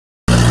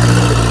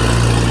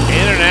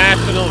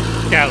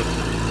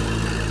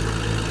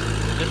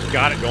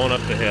got it going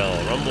up the hill.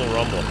 Rumble,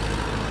 rumble.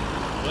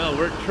 Well,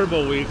 we're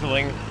turbo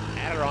weaseling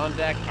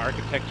Adirondack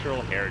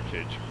architectural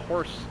heritage.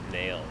 Horse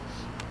nails.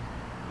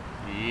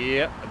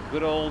 Yep, a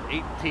good old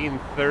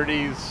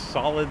 1830s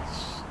solid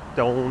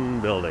stone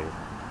building.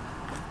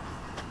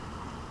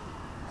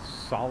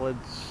 Solid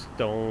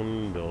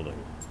stone building.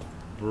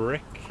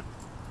 Brick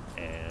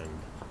and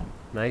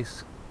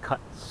nice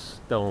cut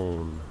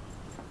stone.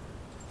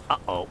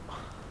 Uh-oh.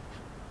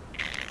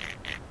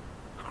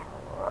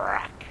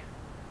 Crack.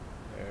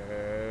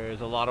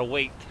 There's a lot of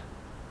weight.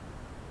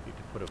 Need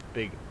to put a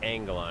big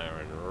angle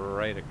iron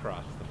right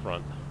across the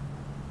front.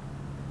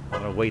 A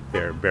lot of weight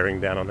there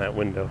bearing down on that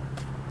window.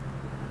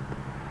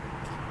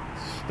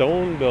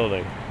 Stone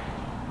building.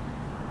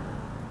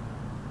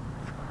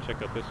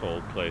 Check out this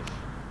old place.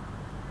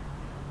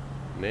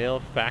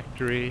 Nail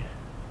factory.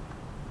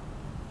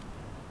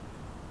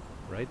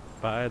 Right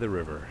by the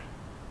river.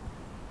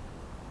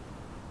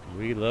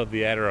 We love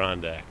the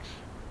Adirondacks.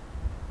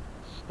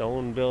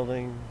 Stone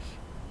buildings,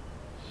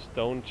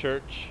 stone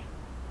church,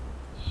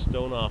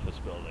 stone office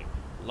building.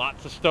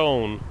 Lots of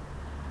stone,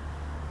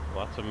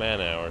 lots of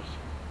man hours.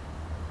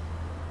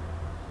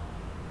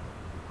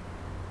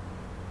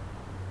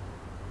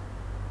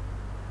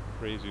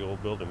 Crazy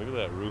old building. Look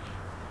at that roof.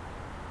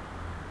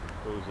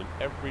 Goes in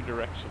every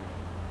direction.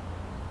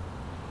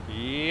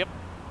 Yep.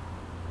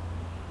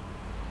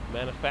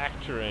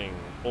 Manufacturing,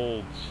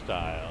 old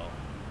style.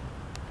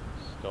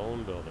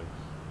 Stone buildings.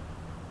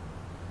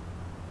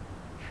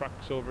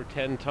 Trucks over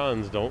 10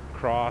 tons don't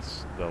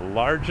cross the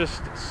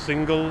largest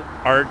single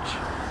arch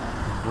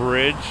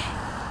bridge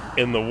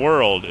in the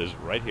world is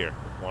right here.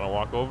 Want to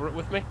walk over it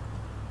with me?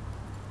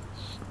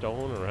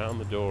 Stone around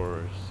the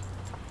doors.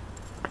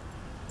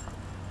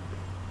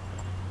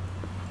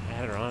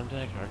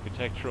 Adirondack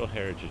Architectural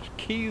Heritage,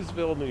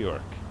 Keeseville, New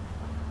York.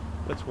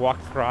 Let's walk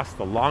across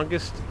the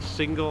longest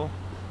single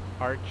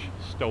arch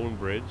stone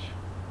bridge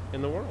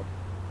in the world.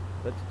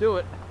 Let's do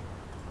it.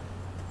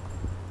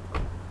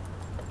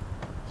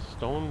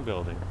 Stone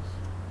buildings.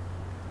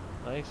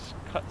 Nice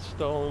cut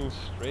stone,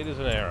 straight as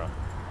an arrow.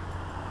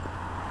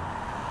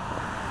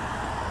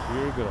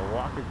 We're gonna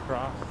walk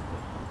across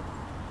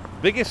the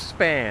biggest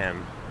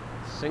span,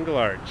 single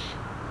arch.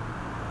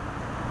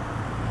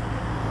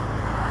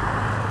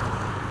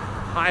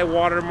 High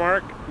water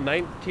mark,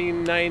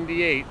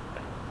 1998,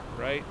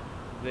 right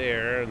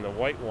there, and the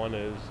white one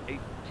is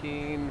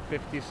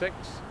 1856.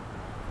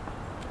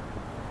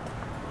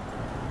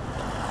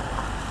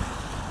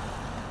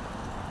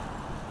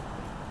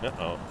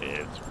 Uh-oh,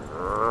 it's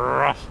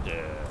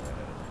rusted.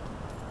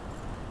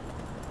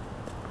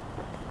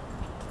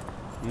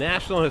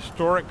 National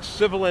Historic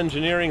Civil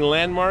Engineering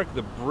Landmark,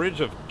 the Bridge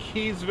of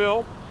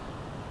Keeseville.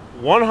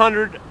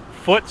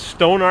 100-foot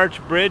stone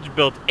arch bridge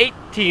built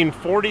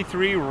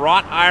 1843,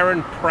 wrought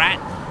iron Pratt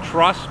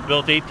truss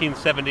built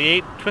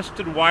 1878,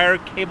 twisted wire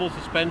cable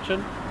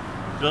suspension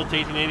built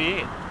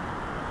 1888.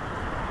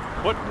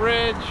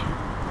 Footbridge.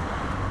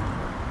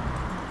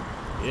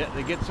 Yeah,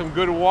 they get some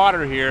good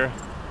water here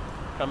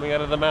coming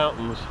out of the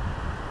mountains.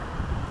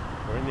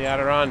 We're in the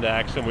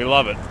Adirondacks and we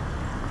love it.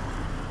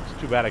 It's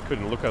too bad I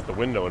couldn't look out the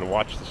window and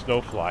watch the snow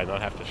fly and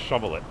not have to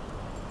shovel it.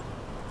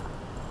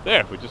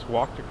 There, we just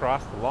walked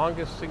across the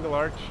longest single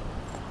arch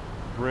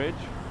bridge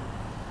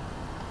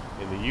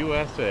in the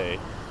USA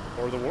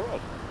or the world.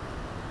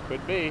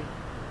 Could be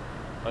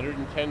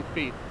 110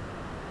 feet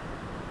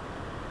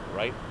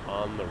right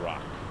on the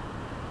rock.